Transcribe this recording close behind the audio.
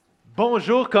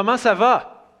Bonjour, comment ça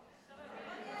va?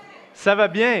 Ça va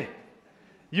bien.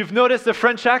 You've noticed the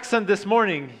French accent this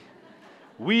morning.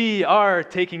 We are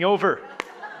taking over.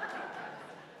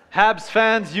 Habs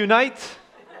fans unite.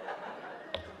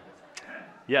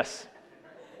 Yes.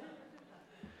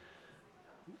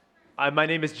 My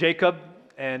name is Jacob,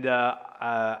 and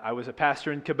I was a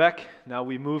pastor in Quebec. Now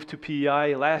we moved to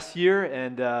PEI last year,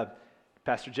 and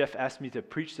Pastor Jeff asked me to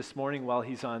preach this morning while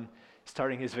he's on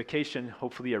starting his vacation,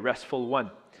 hopefully a restful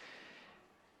one.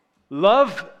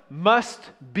 Love must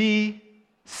be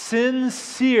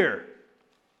sincere.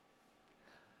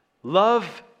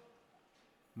 Love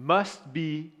must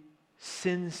be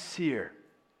sincere.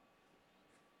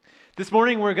 This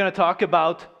morning we're going to talk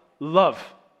about love.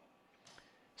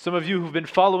 Some of you who've been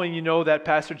following, you know that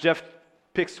Pastor Jeff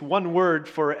picks one word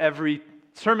for every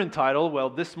sermon title. Well,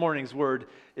 this morning's word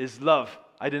is love.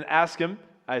 I didn't ask him.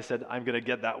 I said, I'm going to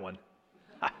get that one.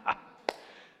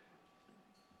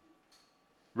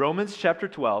 Romans chapter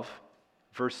 12,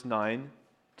 verse 9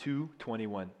 to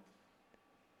 21.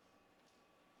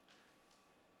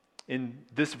 In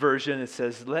this version, it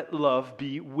says, let love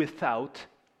be without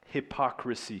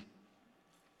hypocrisy.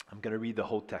 I'm going to read the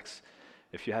whole text.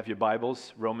 If you have your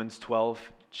Bibles, Romans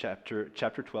 12, chapter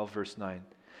 12, verse 9.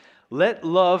 Let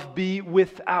love be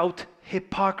without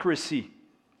hypocrisy.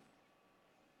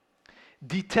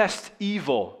 Detest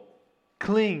evil.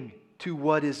 Cling to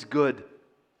what is good.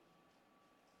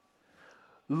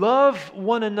 Love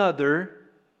one another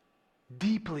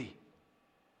deeply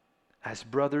as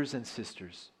brothers and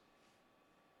sisters.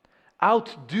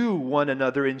 Outdo one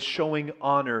another in showing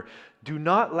honor. Do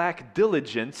not lack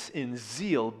diligence in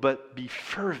zeal, but be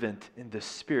fervent in the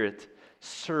Spirit.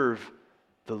 Serve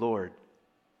the Lord.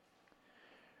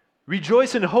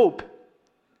 Rejoice in hope.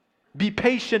 Be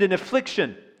patient in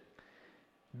affliction.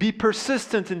 Be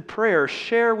persistent in prayer.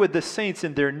 Share with the saints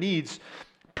in their needs.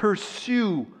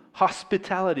 Pursue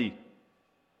hospitality.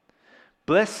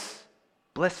 Bless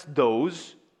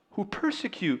those who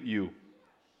persecute you.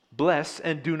 Bless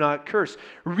and do not curse.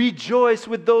 Rejoice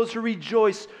with those who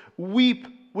rejoice. Weep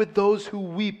with those who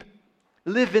weep.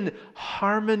 Live in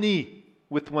harmony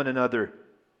with one another.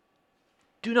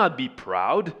 Do not be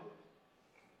proud.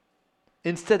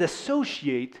 Instead,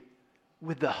 associate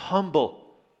with the humble.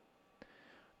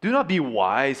 Do not be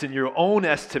wise in your own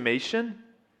estimation.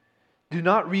 Do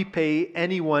not repay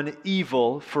anyone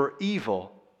evil for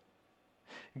evil.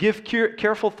 Give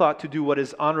careful thought to do what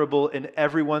is honorable in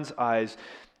everyone's eyes.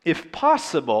 If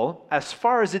possible, as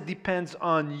far as it depends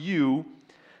on you,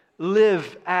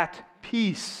 live at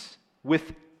peace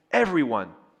with everyone.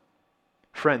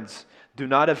 Friends, do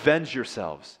not avenge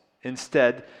yourselves.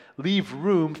 Instead, leave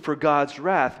room for God's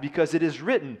wrath, because it is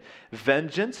written,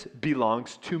 vengeance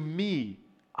belongs to me.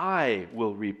 I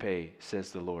will repay,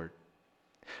 says the Lord.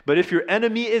 But if your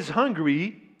enemy is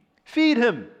hungry, feed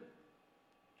him.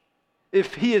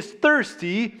 If he is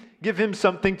thirsty, give him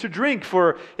something to drink,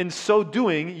 for in so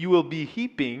doing you will be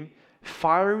heaping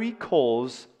fiery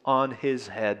coals on his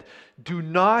head. Do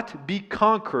not be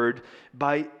conquered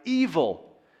by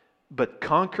evil, but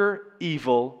conquer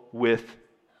evil with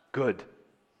good.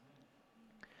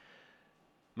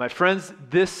 My friends,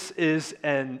 this is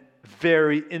an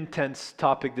very intense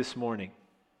topic this morning.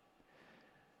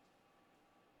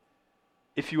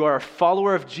 If you are a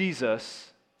follower of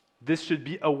Jesus, this should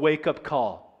be a wake-up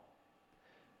call.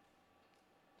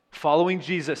 Following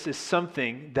Jesus is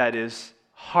something that is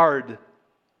hard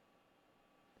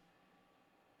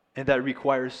and that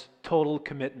requires total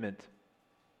commitment.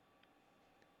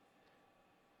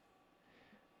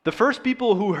 The first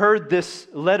people who heard this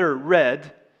letter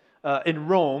read in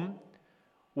Rome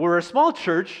were a small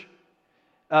church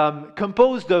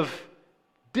composed of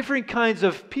different kinds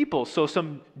of people. So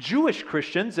some Jewish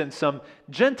Christians and some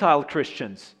Gentile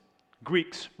Christians,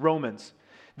 Greeks, Romans.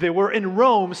 They were in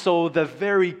Rome, so the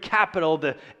very capital,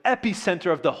 the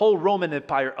epicenter of the whole Roman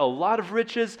Empire. A lot of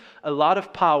riches, a lot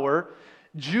of power.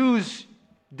 Jews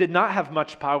did not have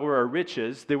much power or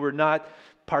riches. They were not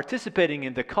participating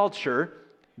in the culture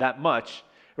that much.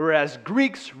 Whereas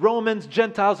Greeks, Romans,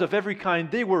 Gentiles of every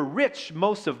kind, they were rich,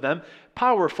 most of them,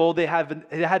 powerful. They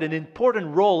had an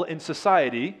important role in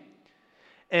society.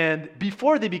 And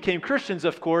before they became Christians,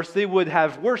 of course, they would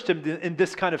have worshipped in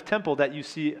this kind of temple that you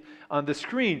see on the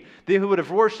screen. They would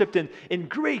have worshipped in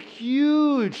great,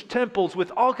 huge temples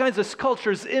with all kinds of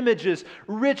sculptures, images,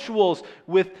 rituals,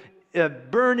 with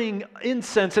burning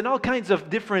incense and all kinds of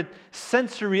different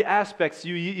sensory aspects.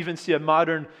 You even see a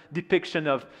modern depiction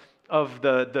of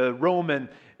the Roman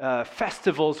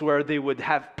festivals where they would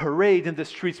have parade in the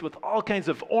streets with all kinds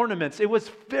of ornaments. It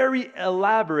was very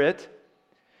elaborate,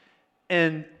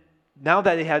 and now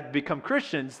that they had become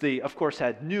Christians, they, of course,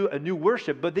 had a new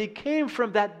worship, but they came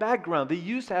from that background. They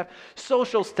used to have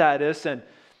social status, and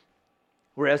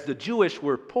whereas the Jewish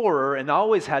were poorer and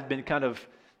always had been kind of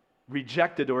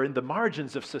rejected or in the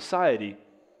margins of society.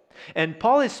 And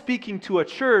Paul is speaking to a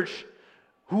church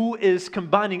who is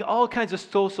combining all kinds of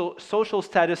social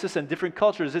statuses and different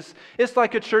cultures. It's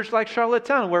like a church like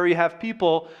Charlottetown, where you have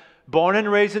people born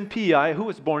and raised in PEI. Who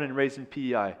was born and raised in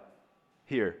PEI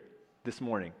here this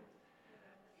morning?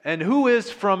 And who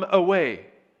is from away?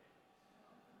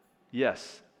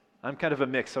 Yes, I'm kind of a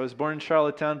mix. I was born in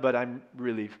Charlottetown, but I'm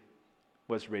really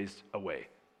was raised away.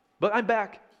 But I'm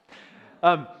back.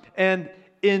 And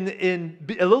in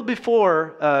a little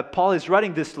before Paul is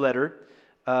writing this letter,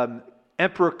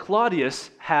 Emperor Claudius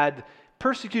had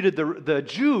persecuted the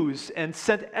Jews and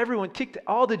kicked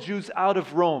all the Jews out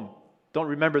of Rome. Don't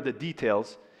remember the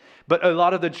details. But a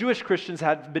lot of the Jewish Christians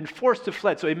had been forced to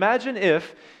flee. So imagine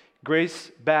if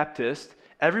Grace Baptist,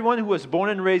 everyone who was born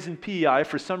and raised in PEI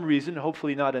for some reason,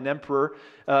 hopefully not an emperor,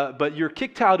 but you're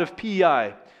kicked out of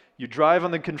PEI. You drive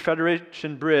on the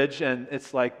Confederation Bridge and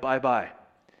it's like bye-bye.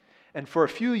 And for a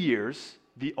few years,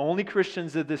 the only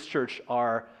Christians at this church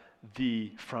are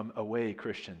the from away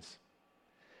Christians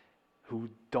who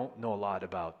don't know a lot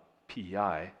about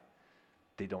PEI.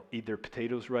 They don't eat their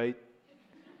potatoes right.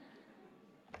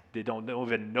 They don't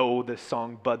even know the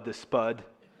song Bud the Spud.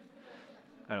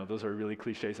 I know those are really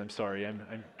cliches. I'm sorry.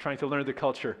 I'm trying to learn the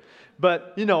culture.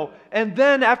 But, and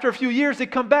then after a few years, they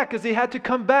come back because they had to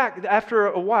come back. After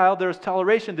a while, there was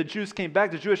toleration. The Jews came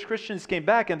back. The Jewish Christians came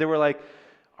back, and they were like,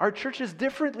 our church is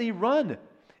differently run.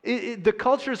 The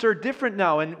cultures are different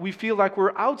now, and we feel like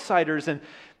we're outsiders, and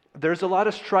there's a lot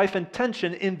of strife and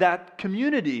tension in that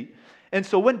community. And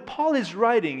so when Paul is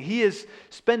writing, he is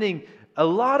spending a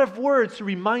lot of words to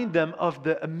remind them of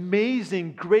the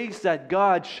amazing grace that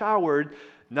God showered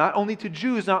not only to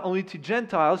Jews, not only to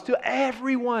Gentiles, to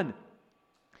everyone.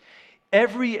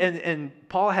 And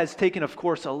Paul has taken, of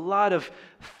course, a lot of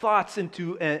thoughts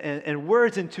into and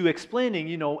words into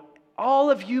explaining, all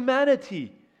of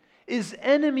humanity is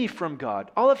enemy from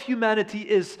God. All of humanity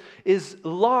is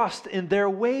lost in their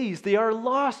ways. They are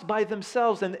lost by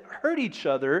themselves and hurt each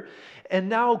other. And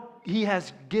now he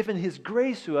has given his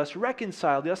grace to us,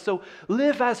 reconciled us. So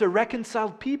live as a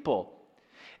reconciled people.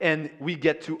 And we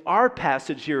get to our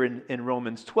passage here in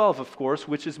Romans 12, of course,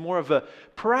 which is more of a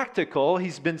practical.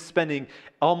 He's been spending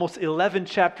almost 11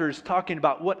 chapters talking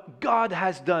about what God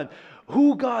has done,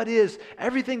 who God is,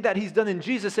 everything that he's done in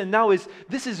Jesus, and now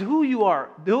this is who you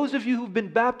are. Those of you who've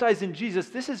been baptized in Jesus,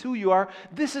 this is who you are.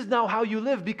 This is now how you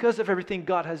live because of everything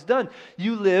God has done.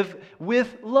 You live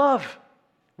with love.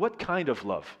 What kind of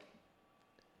love?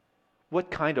 What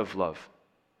kind of love?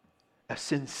 A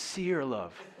sincere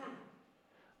love.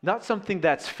 Not something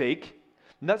that's fake,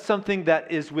 not something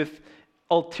that is with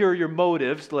ulterior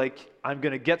motives, like I'm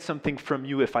going to get something from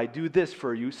you if I do this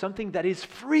for you, something that is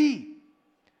free.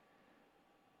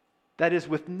 That is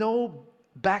with no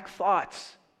back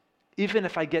thoughts, even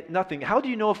if I get nothing. How do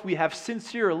you know if we have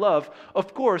sincere love?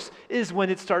 Of course, is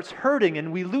when it starts hurting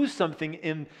and we lose something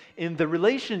in the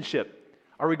relationship.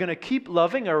 Are we going to keep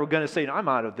loving, or are we going to say, I'm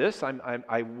out of this,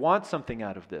 I want something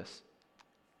out of this?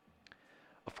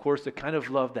 Of course, the kind of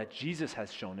love that Jesus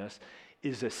has shown us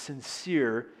is a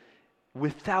sincere,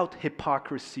 without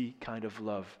hypocrisy kind of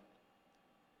love.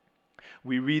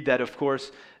 We read that, of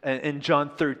course, in John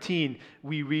 13,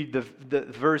 we read the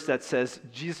verse that says,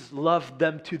 Jesus loved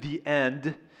them to the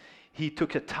end. He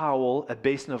took a towel, a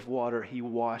basin of water, he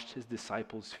washed his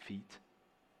disciples' feet.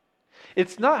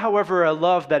 It's not, however, a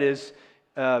love that is,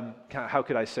 how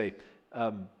could I say,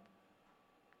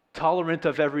 tolerant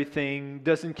of everything,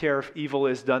 doesn't care if evil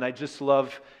is done, I just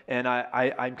love, and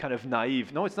I'm kind of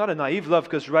naive. No, it's not a naive love,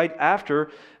 because right after,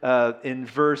 in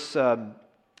verse 9,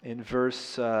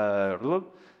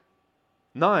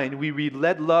 we read,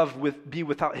 let love be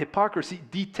without hypocrisy,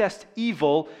 detest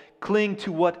evil, cling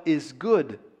to what is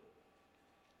good.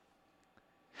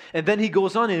 And then he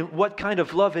goes on in what kind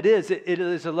of love it is. It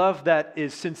is a love that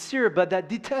is sincere, but that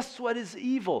detests what is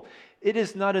evil. It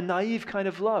is not a naive kind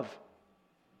of love.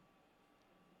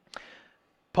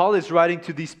 Paul is writing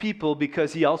to these people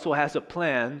because he also has a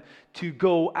plan to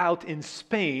go out in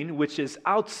Spain, which is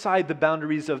outside the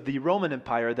boundaries of the Roman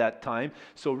Empire at that time.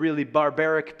 So really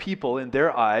barbaric people in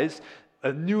their eyes,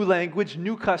 a new language,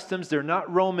 new customs. They're not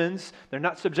Romans. They're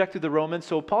not subject to the Romans.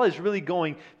 So Paul is really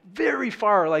going very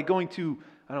far, like going to,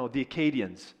 the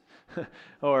Acadians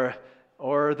or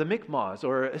or the Mi'kmaq,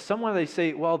 or someone they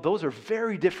say, well, those are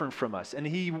very different from us. And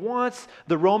he wants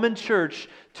the Roman church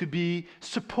to be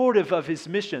supportive of his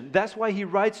mission. That's why he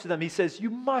writes to them. He says, you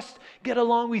must get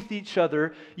along with each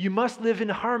other. You must live in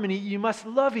harmony. You must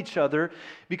love each other,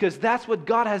 because that's what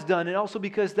God has done. And also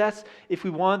because if we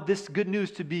want this good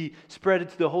news to be spread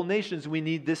to the whole nations, we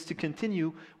need this to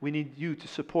continue. We need you to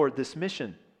support this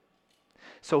mission.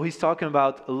 So he's talking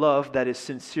about love that is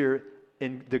sincere.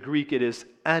 In the Greek, it is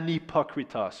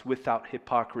anhypokritos, without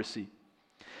hypocrisy.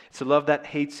 It's a love that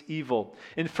hates evil.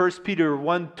 In 1 Peter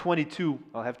 1:22,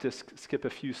 I'll have to skip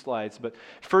a few slides, but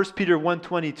 1 Peter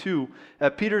 1:22,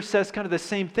 Peter says kind of the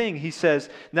same thing. He says,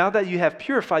 now that you have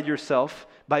purified yourself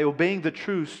by obeying the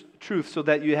truth so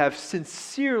that you have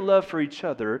sincere love for each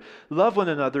other, love one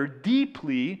another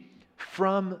deeply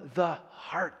from the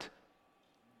heart.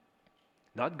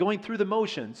 Not going through the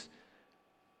motions,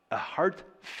 a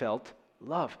heartfelt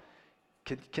love.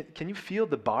 Can you feel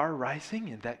the bar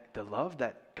rising and that the love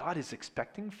that God is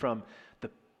expecting from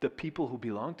the people who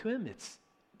belong to Him? It's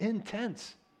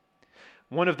intense.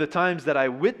 One of the times that I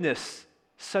witnessed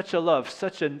such a love,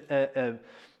 such a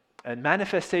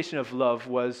manifestation of love,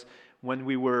 was when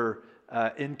we were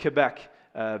in Quebec,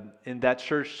 in that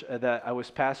church that I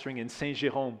was pastoring in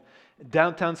Saint-Jérôme.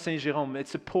 Downtown Saint-Jérôme.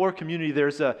 It's a poor community.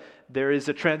 There is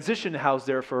a transition house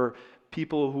there for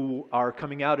people who are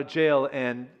coming out of jail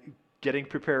and getting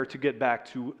prepared to get back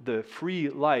to the free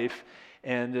life.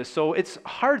 And so it's a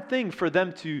hard thing for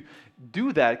them to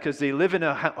do that, because they live in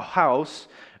a house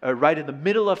right in the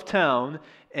middle of town,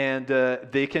 and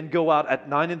they can go out at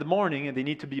 9 in the morning and they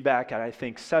need to be back at, I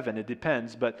think, 7. It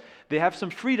depends. But they have some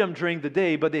freedom during the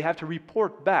day, but they have to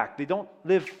report back. They don't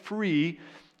live free.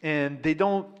 And they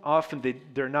don't often,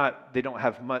 they don't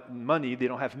have money, they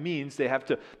don't have means.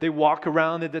 They walk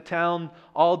around in the town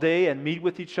all day and meet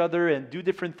with each other and do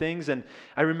different things. And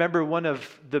I remember one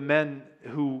of the men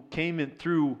who came in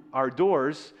through our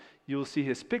doors, you'll see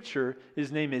his picture.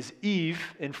 His name is Yves.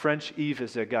 In French, Yves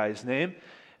is a guy's name.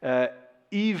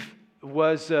 Yves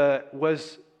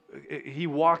he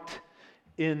walked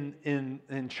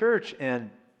in church, and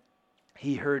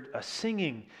he heard us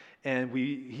singing. And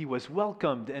he was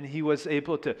welcomed, and he was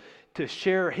able to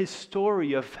share his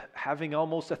story of having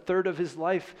almost a third of his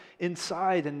life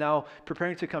inside and now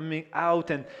preparing to coming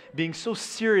out and being so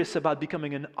serious about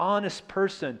becoming an honest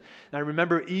person. And I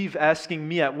remember Yves asking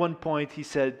me at one point, he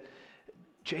said,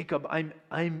 Jacob,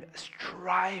 I'm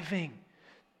striving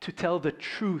to tell the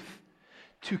truth,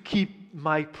 to keep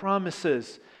my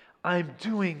promises. I'm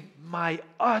doing my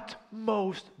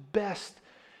utmost best.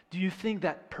 Do you think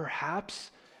that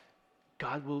perhaps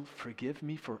God will forgive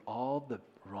me for all the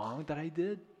wrong that I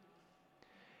did?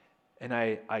 And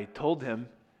I told him,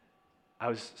 I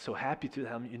was so happy to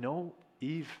tell him,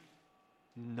 Yves,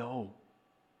 no.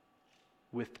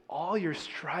 With all your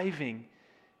striving,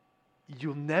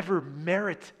 you'll never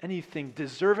merit anything,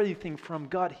 deserve anything from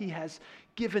God. He has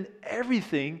given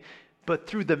everything, but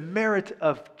through the merit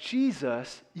of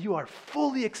Jesus, you are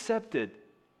fully accepted.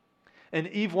 And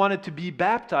Yves wanted to be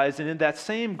baptized, and in that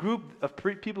same group of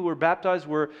people who were baptized,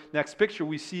 next picture,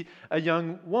 we see a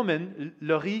young woman,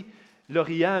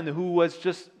 Lauriane, who was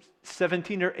just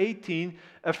 17 or 18.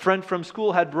 A friend from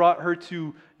school had brought her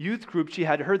to youth group. She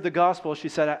had heard the gospel. She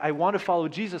said, I want to follow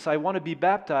Jesus. I want to be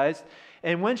baptized.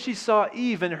 And when she saw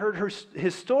Yves and heard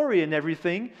his story and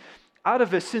everything, out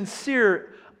of a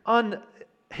sincere,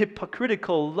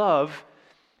 unhypocritical love,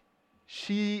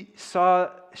 she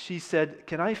said,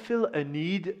 can I feel a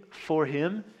need for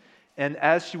him? And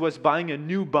as she was buying a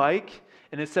new bike,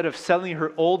 and instead of selling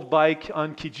her old bike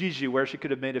on Kijiji, where she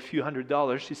could have made a few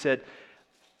 $100s, she said,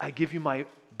 I give you my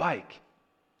bike.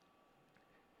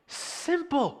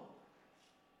 Simple.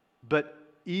 But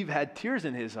Yves had tears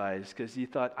in his eyes, because he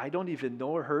thought, I don't even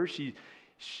know her. She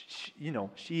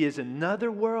is another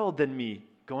world than me,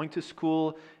 going to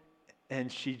school. And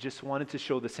she just wanted to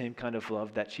show the same kind of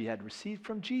love that she had received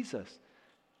from Jesus.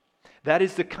 That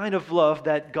is the kind of love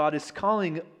that God is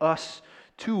calling us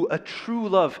to, a true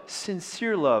love,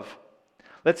 sincere love.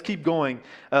 Let's keep going.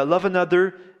 Love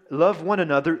one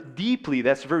another deeply.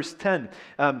 That's verse 10.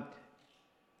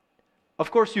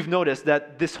 Of course, you've noticed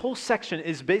that this whole section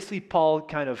is basically Paul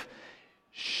kind of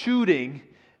shooting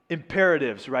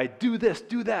imperatives, right? Do this,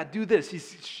 do that, do this.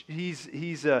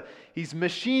 He's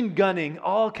machine gunning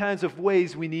all kinds of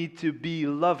ways we need to be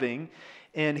loving,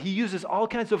 and he uses all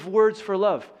kinds of words for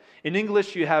love. In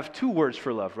English, you have 2 words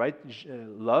for love, right?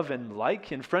 Love and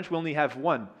like. In French, we only have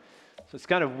 1. So it's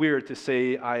kind of weird to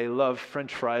say, I love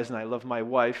French fries and I love my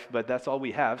wife, but that's all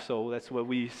we have, so that's what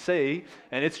we say.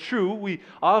 And it's true. We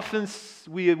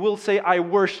will say I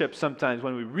worship sometimes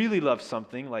when we really love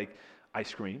something, like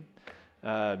ice cream.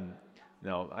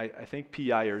 No, I think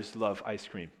PIers love ice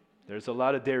cream. There's a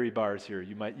lot of dairy bars here.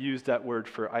 You might use that word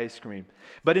for ice cream.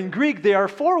 But in Greek, there are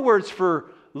 4 words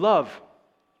for love.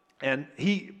 And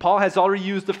Paul has already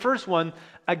used the first one,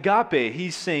 agape.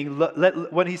 He's saying,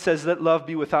 when he says, let love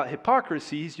be without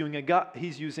hypocrisy, he's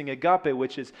using agape,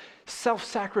 which is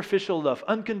self-sacrificial love,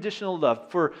 unconditional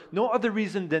love, for no other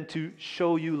reason than to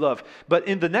show you love. But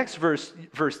in the next verse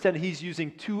 10, he's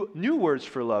using 2 new words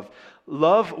for love.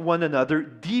 Love one another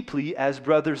deeply as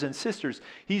brothers and sisters.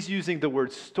 He's using the word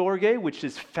storge, which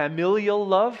is familial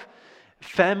love,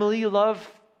 family love,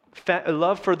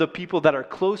 love for the people that are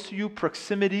close to you,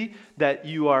 proximity, that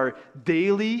you are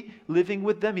daily living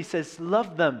with them. He says,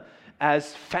 love them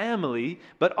as family,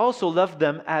 but also love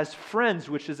them as friends,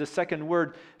 which is the second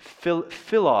word,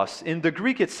 philos. In the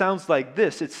Greek, it sounds like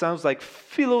this. It sounds like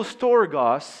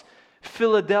philostorgos,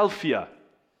 Philadelphia.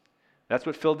 That's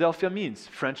what Philadelphia means,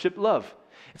 friendship, love.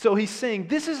 So he's saying,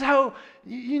 this is how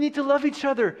you need to love each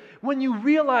other. When you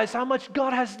realize how much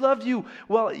God has loved you,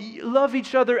 well, love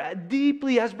each other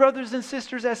deeply as brothers and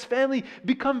sisters, as family.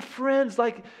 Become friends.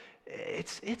 Like,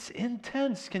 it's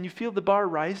intense. Can you feel the bar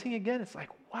rising again? It's like,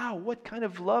 wow, what kind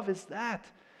of love is that?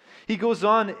 He goes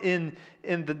on in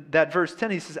that verse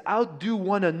 10, he says, outdo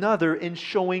one another in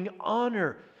showing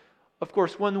honor. Of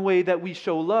course, one way that we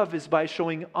show love is by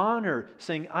showing honor,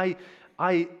 saying, I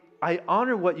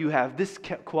honor what you have. This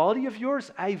quality of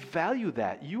yours, I value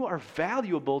that. You are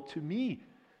valuable to me.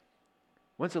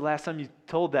 When's the last time you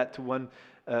told that to one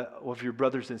of your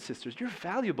brothers and sisters? You're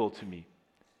valuable to me.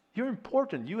 You're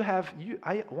important.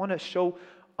 I want to show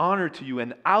honor to you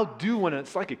and outdo one.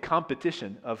 It's like a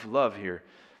competition of love here.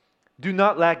 Do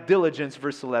not lack diligence,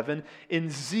 verse 11,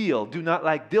 in zeal. Do not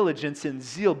lack diligence in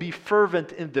zeal. Be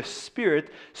fervent in the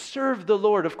Spirit. Serve the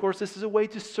Lord. Of course, this is a way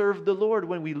to serve the Lord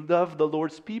when we love the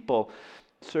Lord's people,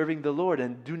 serving the Lord.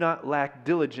 And do not lack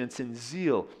diligence in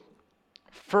zeal.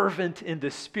 Fervent in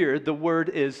the Spirit. The word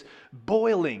is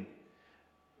boiling.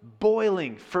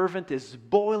 Boiling. Fervent is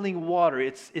boiling water.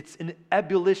 It's an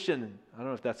ebullition. I don't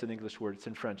know if that's an English word. It's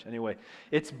in French. Anyway,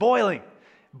 it's boiling.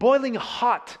 Boiling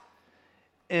hot.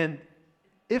 And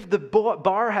if the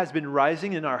bar has been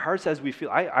rising in our hearts as we feel,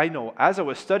 I know, as I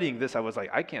was studying this, I was like,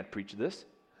 I can't preach this.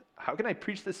 How can I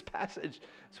preach this passage?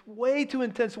 It's way too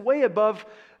intense, way above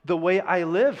the way I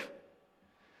live.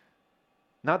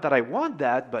 Not that I want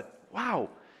that, but wow.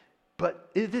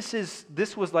 But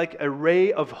this was like a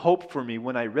ray of hope for me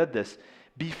when I read this.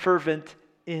 Be fervent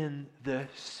in the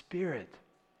Spirit.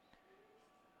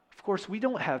 Of course, we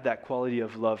don't have that quality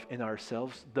of love in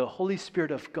ourselves. The Holy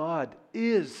Spirit of God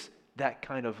is that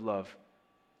kind of love.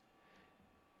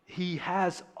 He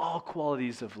has all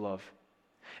qualities of love.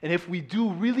 And if we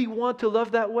do really want to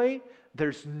love that way,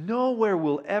 there's nowhere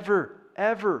we'll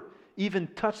ever even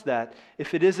touch that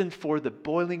if it isn't for the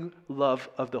boiling love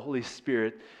of the Holy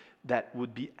Spirit that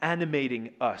would be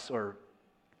animating us or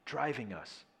driving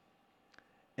us.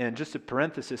 And just a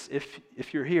parenthesis,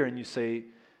 if you're here and you say,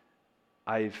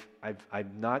 I'm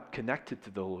not connected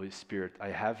to the Holy Spirit,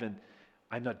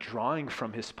 I'm not drawing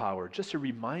from His power. Just a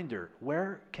reminder,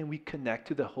 where can we connect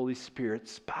to the Holy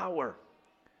Spirit's power?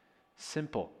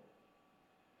 Simple.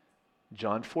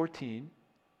 John 14,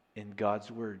 in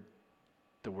God's Word.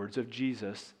 The words of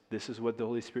Jesus, this is what the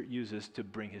Holy Spirit uses to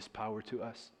bring His power to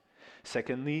us.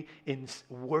 Secondly, in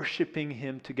worshiping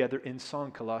Him together in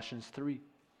song, Colossians 3.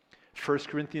 1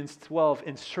 Corinthians 12,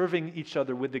 in serving each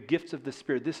other with the gifts of the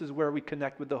Spirit. This is where we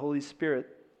connect with the Holy Spirit.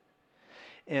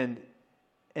 And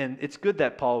it's good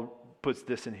that Paul puts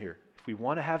this in here. If we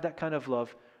want to have that kind of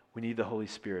love, we need the Holy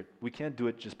Spirit. We can't do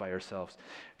it just by ourselves.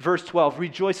 Verse 12,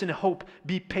 rejoice in hope,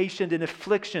 be patient in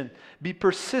affliction, be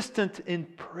persistent in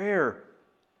prayer,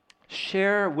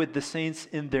 share with the saints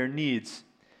in their needs,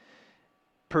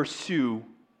 pursue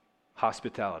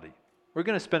hospitality. We're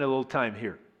going to spend a little time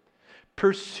here.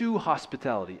 Pursue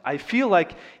hospitality. I feel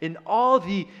like in all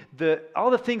the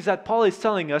things that Paul is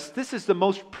telling us, this is the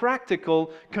most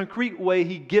practical, concrete way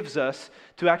he gives us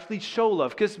to actually show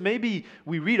love. Because maybe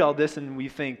we read all this and we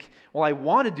think, well, I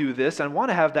want to do this, I want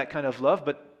to have that kind of love,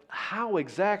 but how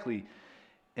exactly?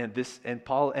 And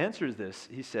Paul answers this.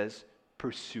 He says,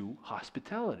 pursue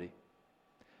hospitality.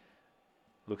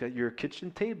 Look at your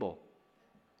kitchen table,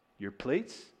 your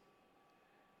plates,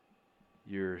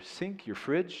 your sink, your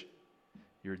fridge,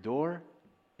 your door.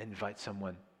 Invite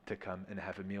someone to come and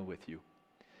have a meal with you.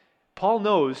 Paul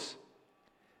knows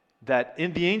that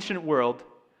in the ancient world,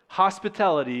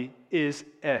 hospitality is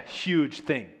a huge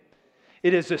thing.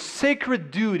 It is a sacred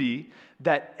duty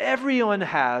that everyone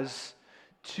has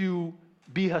to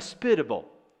be hospitable.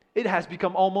 It has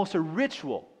become almost a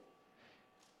ritual.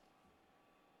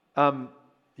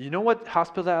 You know what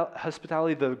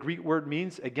hospitality, the Greek word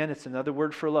means? Again, it's another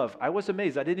word for love. I was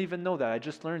amazed. I didn't even know that. I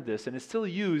just learned this, and it's still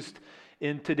used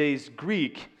in today's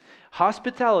Greek.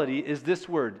 Hospitality is this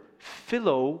word,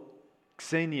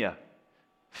 philoxenia.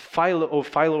 Philo or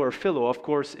philo, of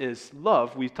course, is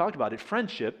love. We've talked about it,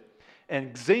 friendship.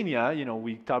 And xenia,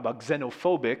 we talked about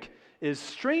xenophobic, is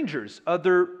strangers,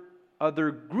 other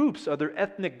groups, other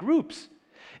ethnic groups.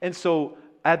 And so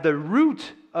at the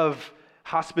root of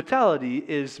hospitality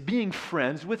is being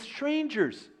friends with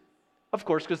strangers. Of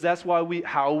course, because that's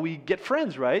how we get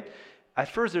friends, right? At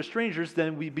first they're strangers,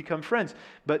 then we become friends.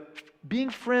 But being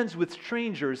friends with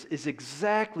strangers is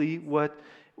exactly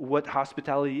what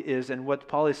hospitality is, and what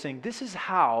Paul is saying. This is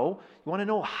how, you want to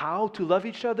know how to love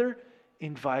each other?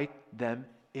 Invite them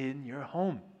in your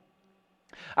home.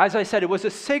 As I said, it was a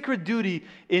sacred duty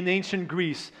in ancient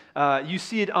Greece. You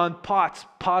see it on pots,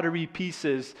 pottery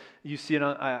pieces. You see it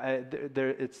on,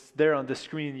 it's there on the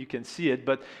screen, you can see it.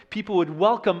 But people would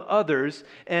welcome others,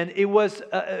 and it was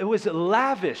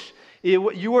lavish.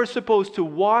 You were supposed to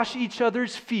wash each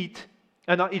other's feet,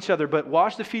 not each other, but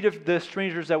wash the feet of the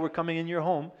strangers that were coming in your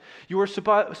home. You were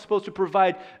supposed to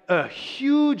provide a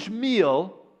huge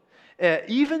meal.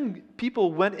 Even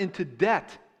people went into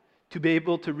debt to be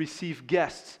able to receive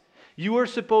guests. You were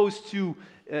supposed to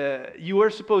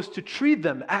treat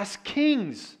them as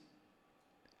kings.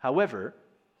 However,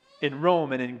 in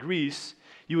Rome and in Greece,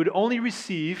 you would only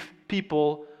receive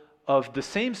people of the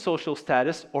same social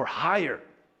status or higher,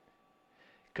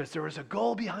 because there was a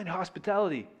goal behind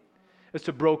hospitality. It's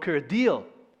to broker a deal.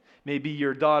 Maybe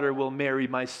your daughter will marry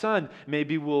my son.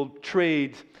 Maybe we'll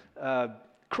trade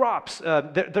crops.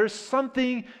 There's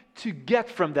something to get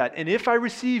from that. And if I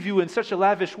receive you in such a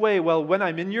lavish way, well, when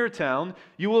I'm in your town,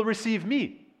 you will receive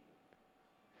me.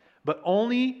 But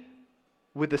only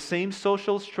with the same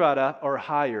social strata or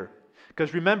higher.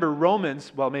 Because remember,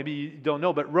 Romans, well, maybe you don't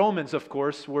know, but Romans, of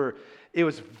course, it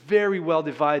was very well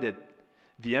divided.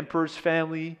 The emperor's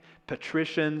family,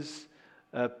 patricians,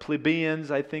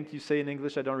 plebeians, I think you say in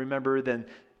English, I don't remember, then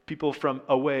people from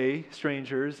away,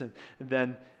 strangers, and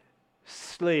then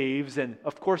slaves. And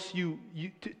of course,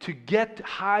 to get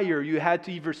higher, you had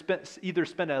to either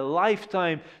spend a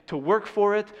lifetime to work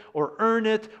for it, or earn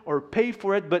it, or pay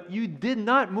for it, but you did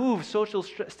not move social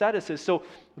statuses. So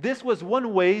this was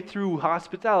one way through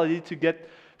hospitality to get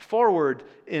forward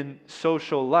in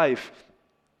social life.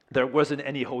 There wasn't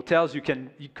any hotels. You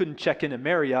couldn't check in a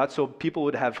Marriott, so people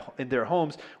would have in their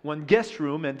homes one guest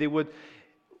room, and they would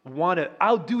want to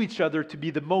outdo each other to be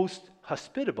the most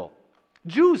hospitable.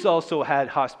 Jews also had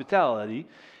hospitality,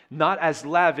 not as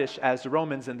lavish as the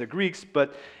Romans and the Greeks,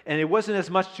 and it wasn't as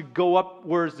much to go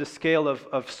upwards the scale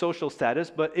of social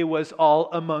status, but it was all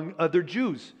among other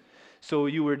Jews. So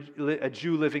you were a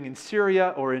Jew living in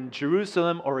Syria or in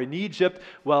Jerusalem or in Egypt.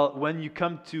 Well, when you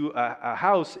come to a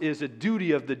house, it is a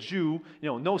duty of the Jew.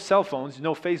 No cell phones,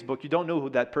 no Facebook. You don't know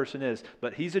who that person is.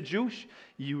 But he's a Jew,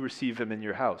 you receive him in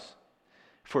your house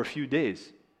for a few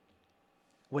days.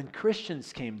 When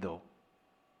Christians came, though,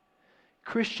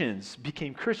 Christians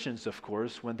became Christians, of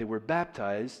course, when they were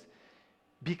baptized,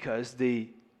 because they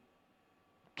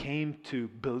came to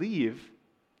believe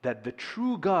that the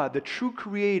true God, the true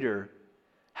Creator,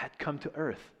 had come to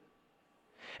earth.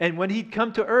 And when he'd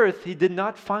come to earth, he did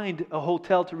not find a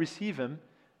hotel to receive him,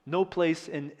 no place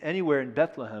anywhere in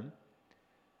Bethlehem.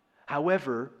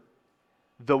 However,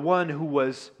 the one who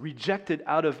was rejected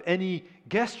out of any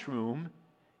guest room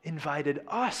invited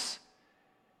us,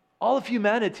 all of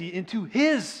humanity, into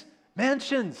his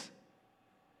mansions,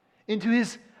 into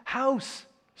his house,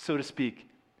 so to speak,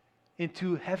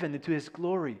 into heaven, into his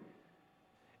glory.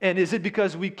 And is it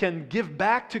because we can give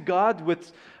back to God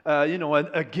with,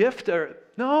 a gift? Or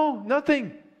no,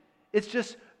 nothing. It's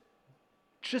just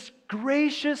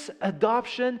gracious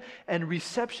adoption and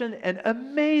reception and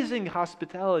amazing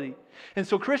hospitality. And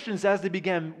so Christians, as they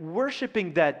began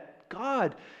worshiping that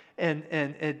God, and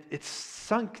it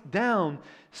sunk down.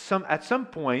 At some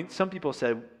point, some people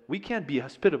said, we can't be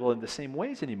hospitable in the same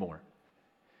ways anymore.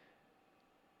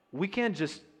 We can't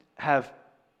just have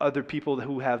other people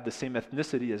who have the same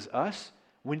ethnicity as us.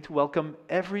 We need to welcome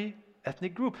every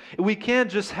ethnic group. We can't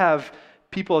just have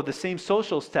people of the same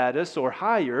social status or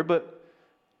higher, but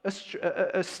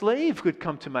a slave could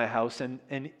come to my house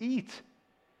and eat.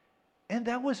 And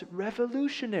that was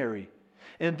revolutionary.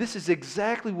 And this is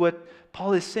exactly what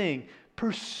Paul is saying.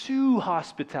 Pursue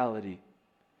hospitality.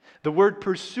 The word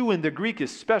pursue in the Greek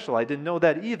is special. I didn't know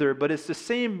that either, but it's the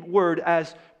same word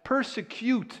as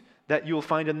persecute that you'll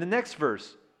find in the next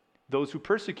verse. Those who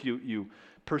persecute you,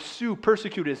 pursue,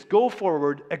 persecute us, go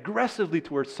forward aggressively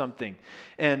towards something.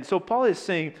 And so Paul is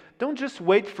saying, don't just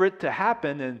wait for it to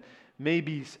happen and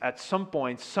maybe at some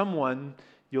point someone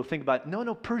you'll think about,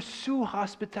 no, pursue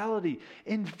hospitality,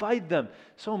 invite them.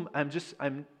 So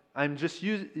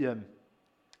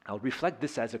I'll reflect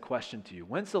this as a question to you.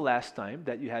 When's the last time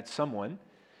that you had someone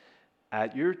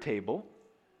at your table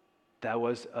that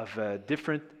was of a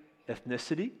different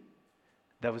ethnicity,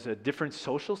 that was a different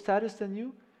social status than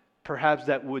you, perhaps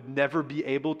that would never be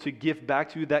able to give back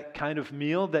to you that kind of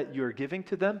meal that you're giving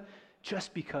to them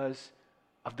just because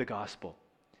of the gospel?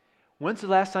 When's the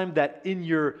last time that in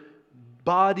your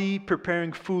body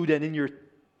preparing food and in your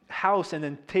house and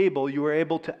then table you were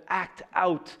able to act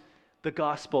out the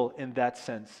gospel in that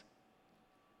sense?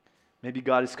 Maybe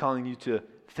God is calling you to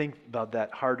think about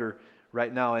that harder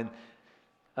right now. And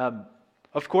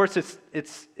of course,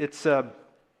 it's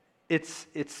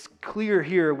clear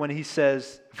here when he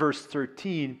says, verse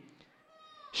 13,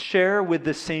 share with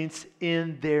the saints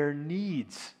in their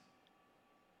needs.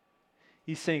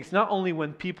 He's saying it's not only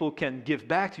when people can give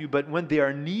back to you, but when they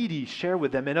are needy, share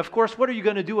with them. And of course, what are you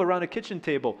going to do around a kitchen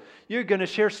table? You're going to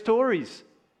share stories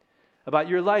about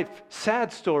your life,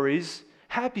 sad stories,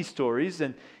 happy stories.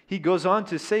 And he goes on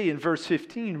to say in verse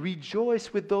 15,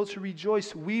 rejoice with those who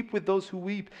rejoice, weep with those who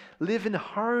weep, live in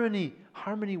harmony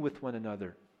with one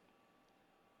another.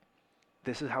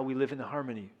 This is how we live in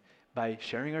harmony, by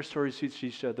sharing our stories with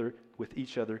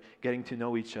each other, getting to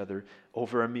know each other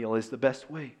over a meal is the best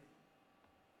way.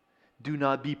 Do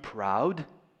not be proud.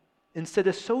 Instead,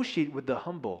 associate with the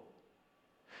humble.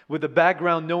 With the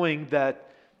background knowing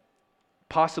that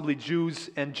possibly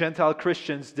Jews and Gentile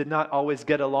Christians did not always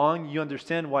get along, you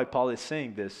understand why Paul is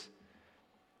saying this.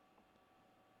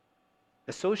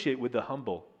 Associate with the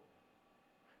humble.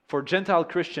 For Gentile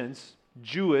Christians,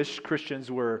 Jewish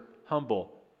Christians were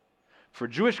humble. For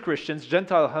Jewish Christians,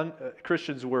 Gentile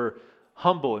Christians were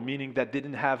humble, meaning that they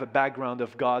didn't have a background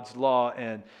of God's law,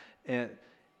 and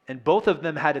both of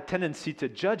them had a tendency to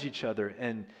judge each other.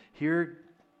 And here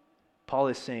Paul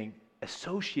is saying,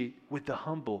 associate with the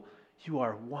humble. You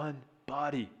are one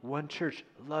body, one church.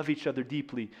 Love each other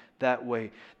deeply that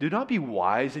way. Do not be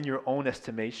wise in your own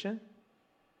estimation.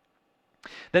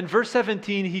 Then verse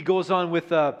 17, he goes on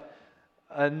with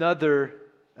another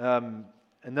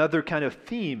kind of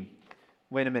theme.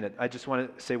 Wait a minute. I just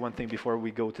want to say one thing before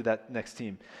we go to that next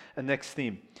theme.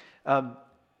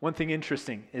 One thing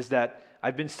interesting is that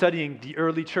I've been studying the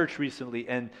early church recently,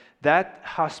 and that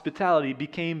hospitality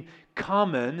became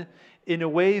common in a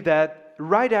way that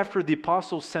right after the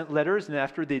apostles sent letters and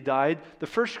after they died, the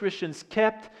first Christians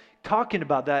kept talking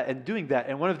about that and doing that.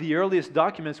 And one of the earliest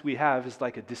documents we have is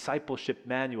like a discipleship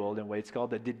manual in a way. It's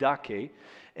called the Didache.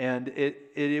 And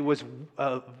it was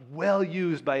well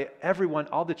used by everyone,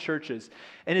 all the churches.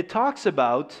 And it talks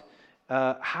about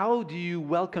how do you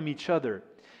welcome each other.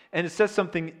 And it says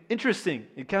something interesting.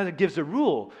 It kind of gives a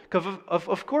rule. Because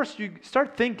of course, you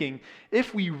start thinking,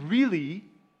 if we really,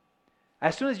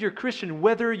 as soon as you're Christian,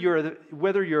 whether you're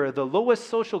the lowest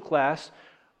social class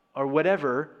or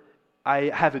whatever, I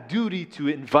have a duty to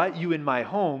invite you in my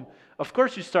home. Of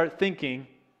course, you start thinking,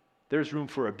 there's room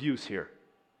for abuse here.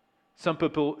 Some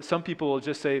people will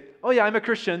just say, oh yeah, I'm a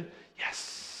Christian.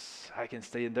 Yes, I can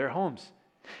stay in their homes.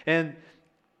 And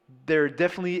there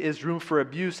definitely is room for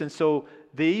abuse. And so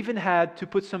they even had to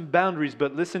put some boundaries,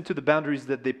 but listen to the boundaries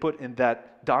that they put in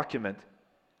that document.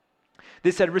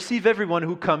 They said, receive everyone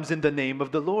who comes in the name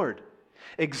of the Lord.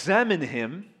 Examine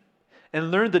him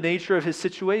and learn the nature of his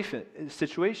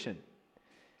situation.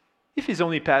 If he's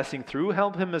only passing through,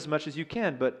 help him as much as you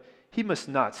can, but he must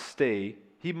not stay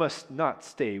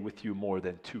with you more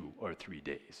than 2 or 3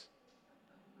 days.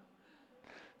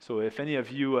 So if any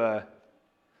of you are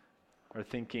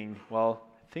thinking, well,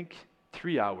 I think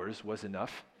 3 hours was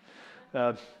enough.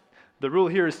 The rule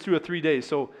here is 2 or 3 days.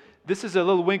 So this is a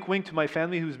little wink to my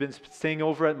family who's been staying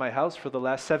over at my house for the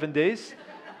last 7 days.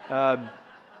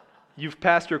 You've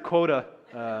passed your quota.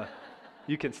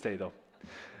 You can stay though.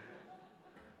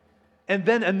 And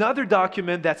then another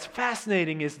document that's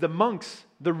fascinating is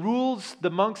the rules the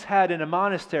monks had in a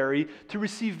monastery to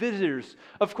receive visitors.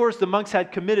 Of course, the monks had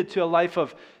committed to a life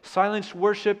of silent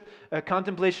worship, a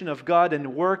contemplation of God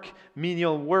and work,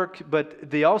 menial work, but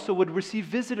they also would receive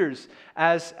visitors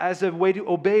as a way to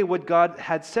obey what God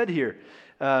had said here.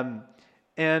 And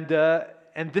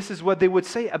this is what they would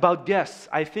say about guests.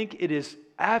 I think it is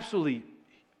absolutely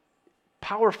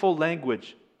powerful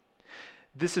language.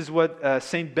 This is what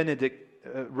Saint Benedict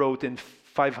wrote in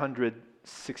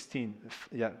 516.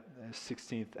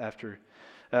 16th after.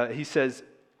 He says,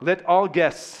 "Let all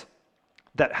guests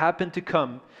that happen to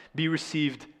come be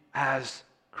received as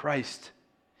Christ.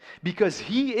 because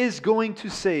he is going to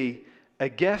say, a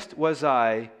guest was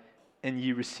I, and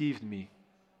ye received me.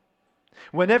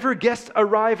 Whenever guests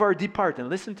arrive or depart, and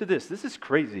listen to this is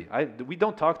crazy. We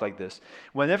don't talk like this.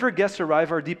 Whenever guests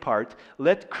arrive or depart,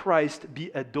 let Christ be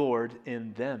adored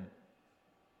in them.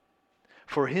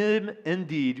 For him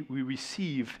indeed we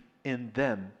receive in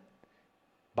them,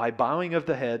 by bowing of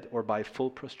the head or by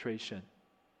full prostration.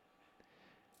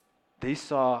 They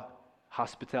saw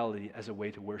hospitality as a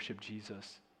way to worship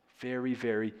Jesus. Very,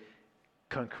 very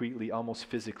concretely, almost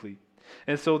physically.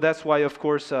 And so that's why, of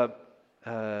course,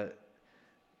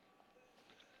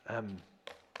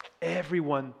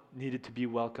 everyone needed to be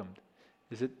welcomed.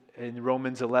 Is it in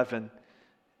Romans 11?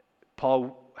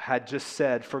 Paul had just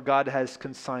said, "For God has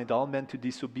consigned all men to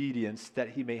disobedience, that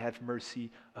he may have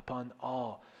mercy upon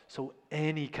all." So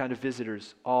any kind of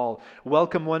visitors, all.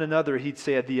 Welcome one another, he'd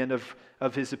say at the end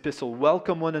of his epistle.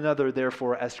 Welcome one another,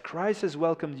 therefore, as Christ has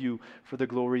welcomed you for the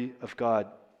glory of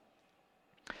God.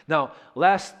 Now,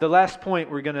 the last point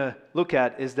we're going to look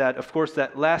at is that, of course,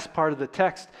 that last part of the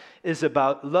text is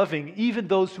about loving even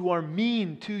those who are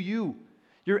mean to you,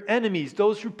 your enemies,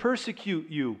 those who persecute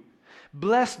you.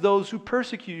 Bless those who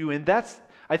persecute you. And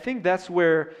I think that's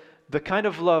where the kind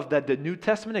of love that the New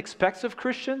Testament expects of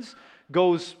Christians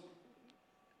goes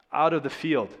out of the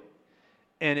field.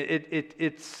 And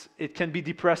it can be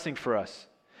depressing for us.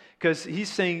 Because he's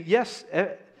saying, yes,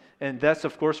 and that's,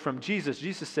 of course, from Jesus.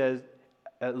 Jesus says,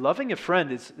 loving a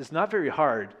friend is not very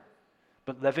hard,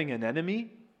 but loving an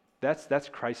enemy, that's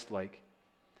Christ-like.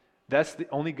 That's the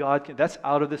only God can. That's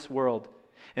out of this world.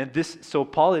 And so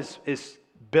Paul is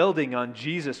building on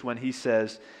Jesus when he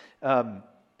says, do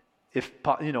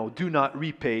not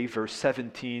repay, verse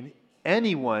 17,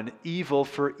 anyone evil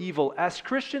for evil. As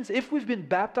Christians, if we've been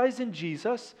baptized in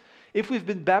Jesus, if we've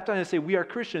been baptized and say we are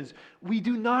Christians, we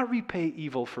do not repay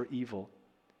evil for evil.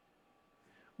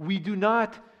 We do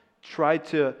not try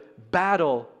to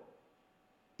battle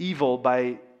evil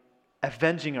by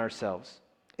avenging ourselves.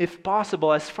 If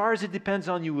possible, as far as it depends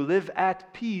on you, live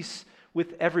at peace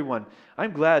with everyone.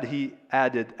 I'm glad he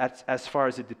added, as far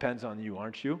as it depends on you,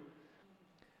 aren't you?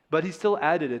 But he still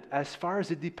added it, as far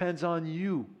as it depends on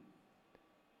you.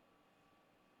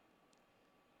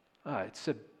 It's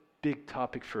a big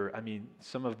topic for,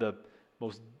 some of the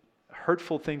most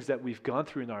hurtful things that we've gone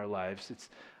through in our lives.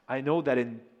 I know that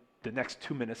in the next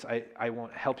 2 minutes, I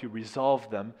won't help you resolve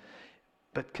them,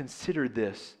 but consider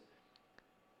this.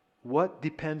 What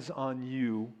depends on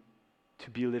you to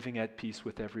be living at peace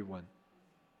with everyone?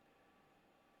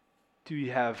 Do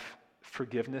you have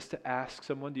forgiveness to ask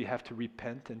someone? Do you have to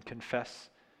repent and confess?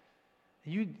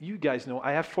 You guys know,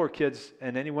 I have 4 kids,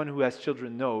 and anyone who has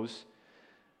children knows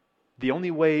the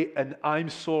only way an I'm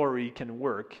sorry can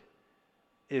work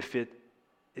if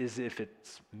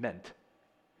it's meant.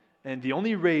 And the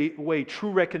only way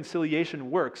true reconciliation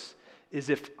works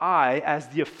is if I, as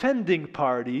the offending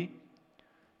party,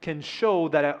 can show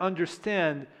that I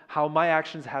understand how my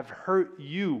actions have hurt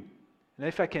you. And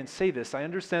if I can say this, I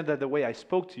understand that the way I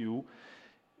spoke to you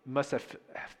must have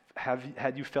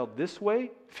had you felt this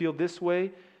way, feel this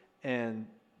way, and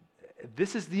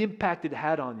this is the impact it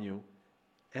had on you.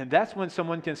 And that's when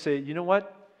someone can say, you know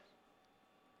what?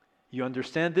 You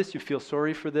understand this, you feel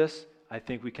sorry for this, I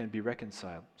think we can be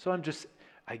reconciled. So I'm just,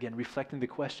 again, reflecting the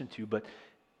question to you, but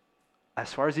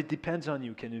as far as it depends on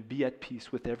you, can you be at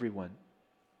peace with everyone?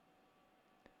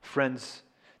 Friends,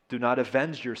 do not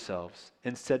avenge yourselves.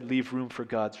 Instead, leave room for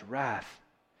God's wrath,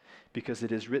 because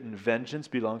it is written, vengeance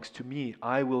belongs to me,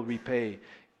 I will repay.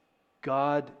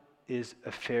 God is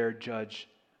a fair judge,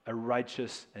 a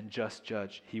righteous and just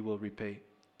judge. He will repay.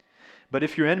 But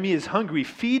if your enemy is hungry,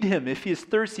 feed him. If he is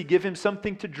thirsty, give him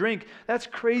something to drink. That's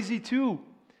crazy too.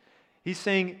 He's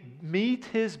saying, meet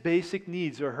his basic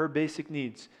needs or her basic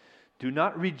needs. Do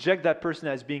not reject that person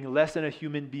as being less than a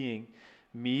human being.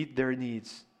 Meet their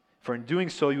needs. For in doing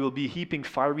so, you will be heaping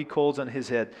fiery coals on his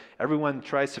head. Everyone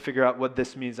tries to figure out what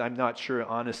this means. I'm not sure,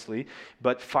 honestly.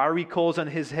 But fiery coals on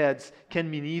his heads can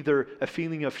mean either a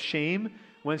feeling of shame.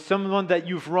 When someone that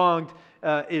you've wronged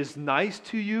is nice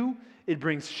to you, it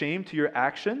brings shame to your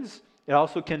actions. It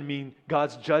also can mean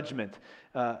God's judgment,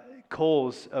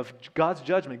 coals of God's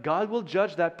judgment. God will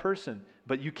judge that person,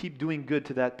 but you keep doing good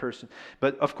to that person.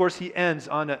 But of course, he ends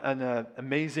on an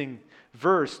amazing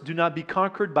verse. Do not be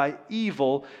conquered by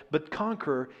evil, but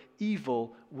conquer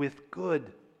evil with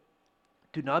good.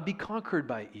 Do not be conquered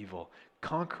by evil.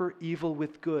 Conquer evil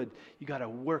with good. You got to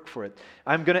work for it.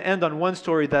 I'm going to end on one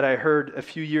story that I heard a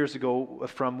few years ago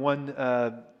from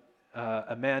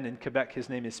a man in Quebec. His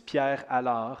name is Pierre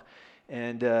Allard,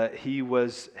 and he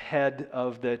was head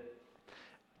of the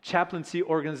chaplaincy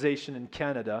organization in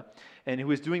Canada, and he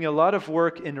was doing a lot of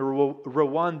work in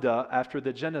Rwanda after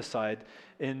the genocide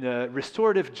in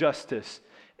restorative justice.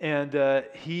 And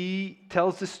he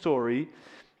tells the story,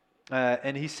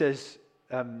 and he says,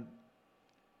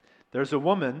 there's a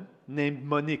woman named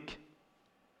Monique.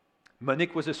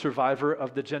 Monique was a survivor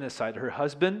of the genocide. Her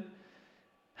husband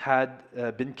had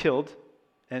been killed,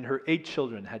 and her 8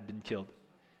 children had been killed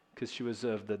because she was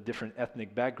of the different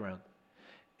ethnic background.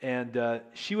 And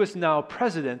she was now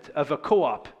president of a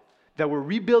co-op that were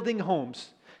rebuilding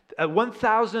homes.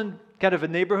 1,000, kind of a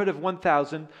neighborhood of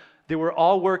 1,000. They were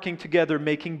all working together,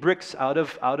 making bricks out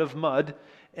of mud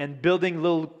and building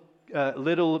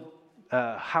little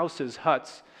houses,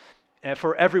 huts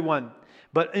for everyone.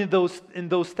 But in those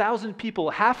 1,000 people,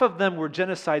 half of them were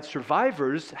genocide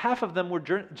survivors, half of them were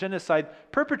genocide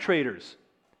perpetrators.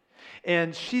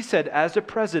 And she said, as a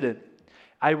president,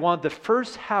 I want the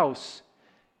first house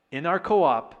in our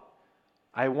co-op,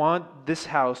 I want this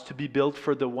house to be built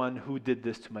for the one who did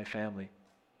this to my family,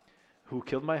 who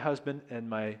killed my husband and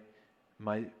my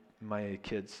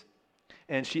kids.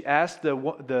 And she asked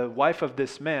the wife of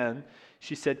this man,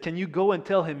 she said, can you go and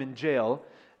tell him in jail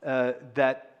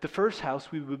that the first house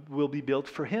will be built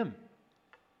for him?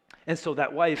 And so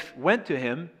that wife went to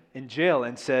him in jail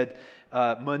and said,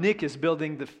 Monique is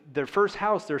building their first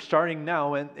house. They're starting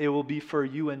now, and it will be for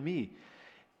you and me.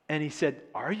 And he said,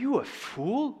 are you a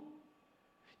fool?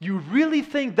 You really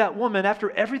think that woman, after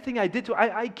everything I did to her,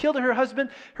 I killed her husband,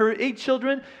 her 8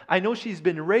 children. I know she's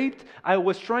been raped. I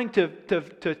was trying to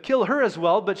kill her as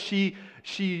well, but she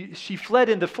fled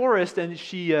in the forest, and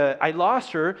I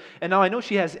lost her. And now I know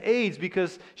she has AIDS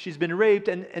because she's been raped,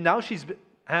 and now she's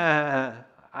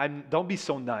don't be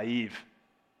so naive.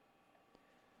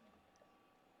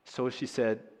 So she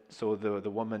said, so the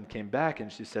woman came back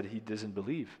and she said, he doesn't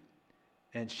believe.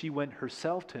 And she went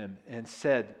herself to him and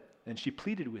said, and she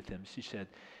pleaded with him, she said,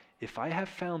 if I have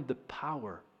found the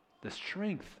power, the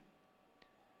strength,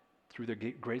 through the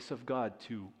grace of God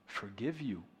to forgive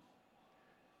you,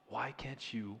 why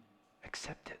can't you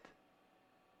accept it?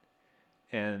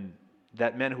 And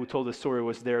that man who told the story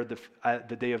was there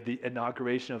the day of the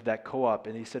inauguration of that co-op,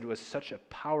 and he said it was such a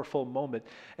powerful moment.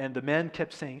 And the man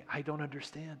kept saying, I don't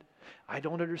understand. I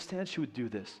don't understand she would do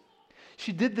this.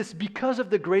 She did this because of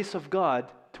the grace of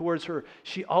God towards her.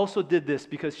 She also did this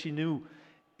because she knew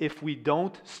if we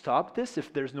don't stop this,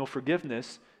 if there's no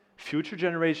forgiveness, future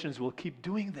generations will keep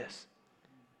doing this.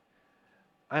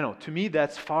 I know, to me,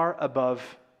 that's far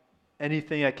above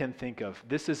anything I can think of.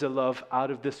 This is a love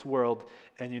out of this world,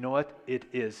 and you know what? It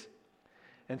is.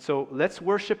 And so let's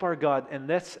worship our God, and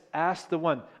let's ask the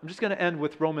one. I'm just going to end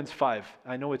with Romans 5.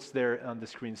 I know it's there on the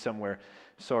screen somewhere.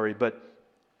 Sorry, but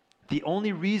the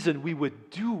only reason we would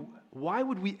why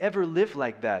would we ever live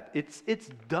like that? It's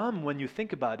dumb when you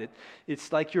think about it.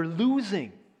 It's like you're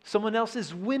losing. Someone else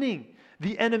is winning.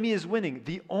 The enemy is winning.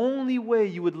 The only way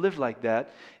you would live like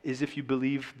that is if you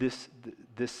believe this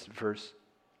verse.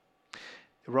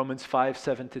 Romans 5,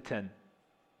 7-10.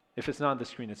 If it's not on the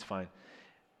screen, it's fine.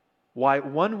 Why,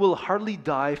 one will hardly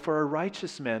die for a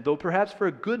righteous man, though perhaps for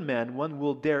a good man one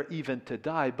will dare even to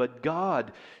die. But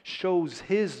God shows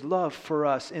his love for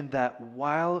us in that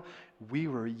while we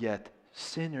were yet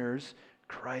sinners,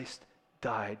 Christ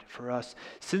died for us.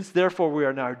 Since therefore we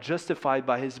are now justified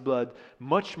by his blood,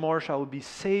 much more shall we be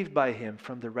saved by him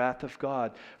from the wrath of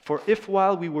God. For if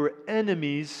while we were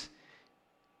enemies,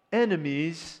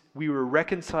 we were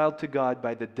reconciled to God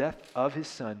by the death of his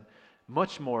Son,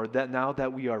 much more that now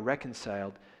that we are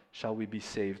reconciled, shall we be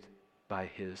saved by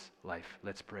his life.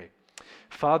 Let's pray.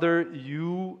 Father,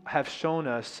 you have shown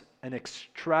us an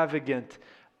extravagant,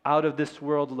 out of this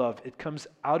world love. It comes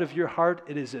out of your heart.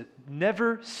 It is a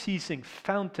never ceasing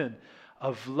fountain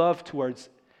of love towards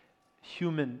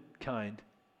humankind.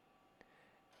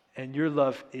 And your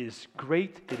love is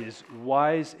great, it is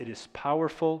wise, it is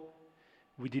powerful.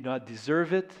 We do not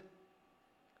deserve it.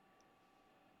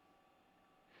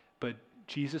 But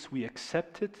Jesus, we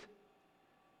accept it.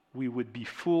 We would be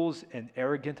fools and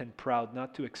arrogant and proud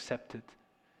not to accept it.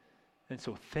 And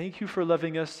so thank you for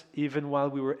loving us even while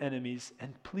we were enemies.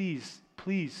 And please,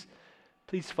 please,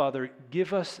 please, Father,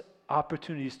 give us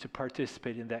opportunities to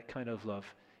participate in that kind of love.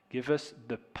 Give us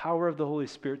the power of the Holy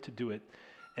Spirit to do it.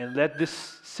 And let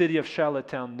this city of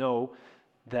Charlottetown know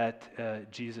that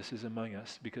Jesus is among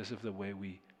us because of the way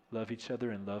we love each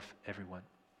other and love everyone.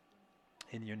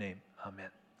 In your name,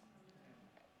 amen.